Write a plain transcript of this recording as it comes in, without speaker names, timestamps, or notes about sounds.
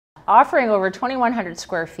Offering over 2,100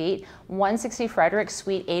 square feet, 160 Frederick,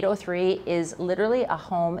 Suite 803 is literally a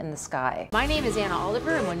home in the sky. My name is Anna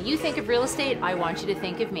Oliver, and when you think of real estate, I want you to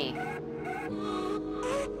think of me.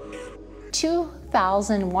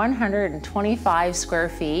 2,125 square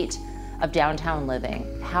feet of downtown living.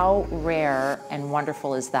 How rare and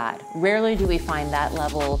wonderful is that? Rarely do we find that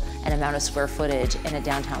level and amount of square footage in a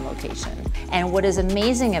downtown location. And what is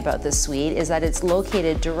amazing about this suite is that it's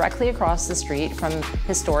located directly across the street from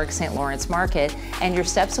historic St. Lawrence Market, and you're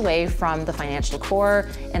steps away from the financial core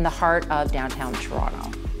in the heart of downtown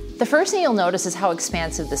Toronto. The first thing you'll notice is how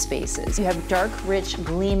expansive the space is. You have dark, rich,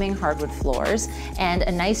 gleaming hardwood floors and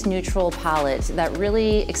a nice neutral palette that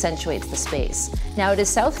really accentuates the space. Now it is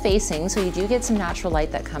south-facing, so you do get some natural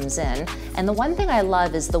light that comes in. And the one thing I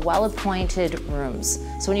love is the well-appointed rooms.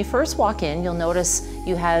 So when you first walk in, you'll notice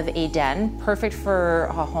you have a den, perfect for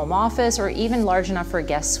a home office or even large enough for a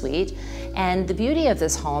guest suite. And the beauty of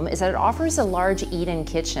this home is that it offers a large eat-in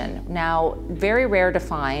kitchen. Now, very rare to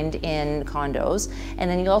find in condos. And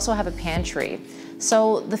then you also have a pantry.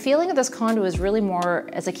 So the feeling of this condo is really more,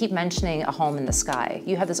 as I keep mentioning, a home in the sky.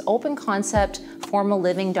 You have this open concept, formal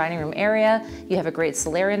living dining room area. You have a great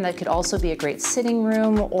solarium that could also be a great sitting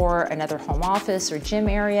room or another home office or gym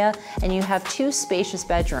area. And you have two spacious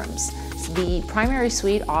bedrooms. So the primary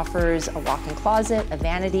suite offers a walk-in closet, a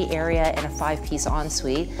vanity area, and a 5-piece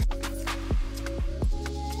ensuite.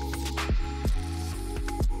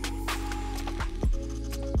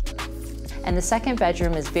 And the second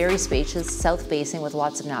bedroom is very spacious, south-facing with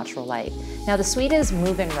lots of natural light. Now the suite is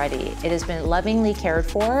move-in ready. It has been lovingly cared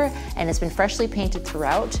for and it's been freshly painted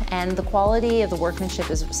throughout, and the quality of the workmanship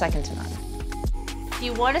is second to none. If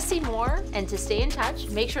you want to see more and to stay in touch,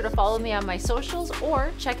 make sure to follow me on my socials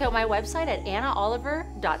or check out my website at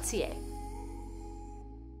annaoliver.ca.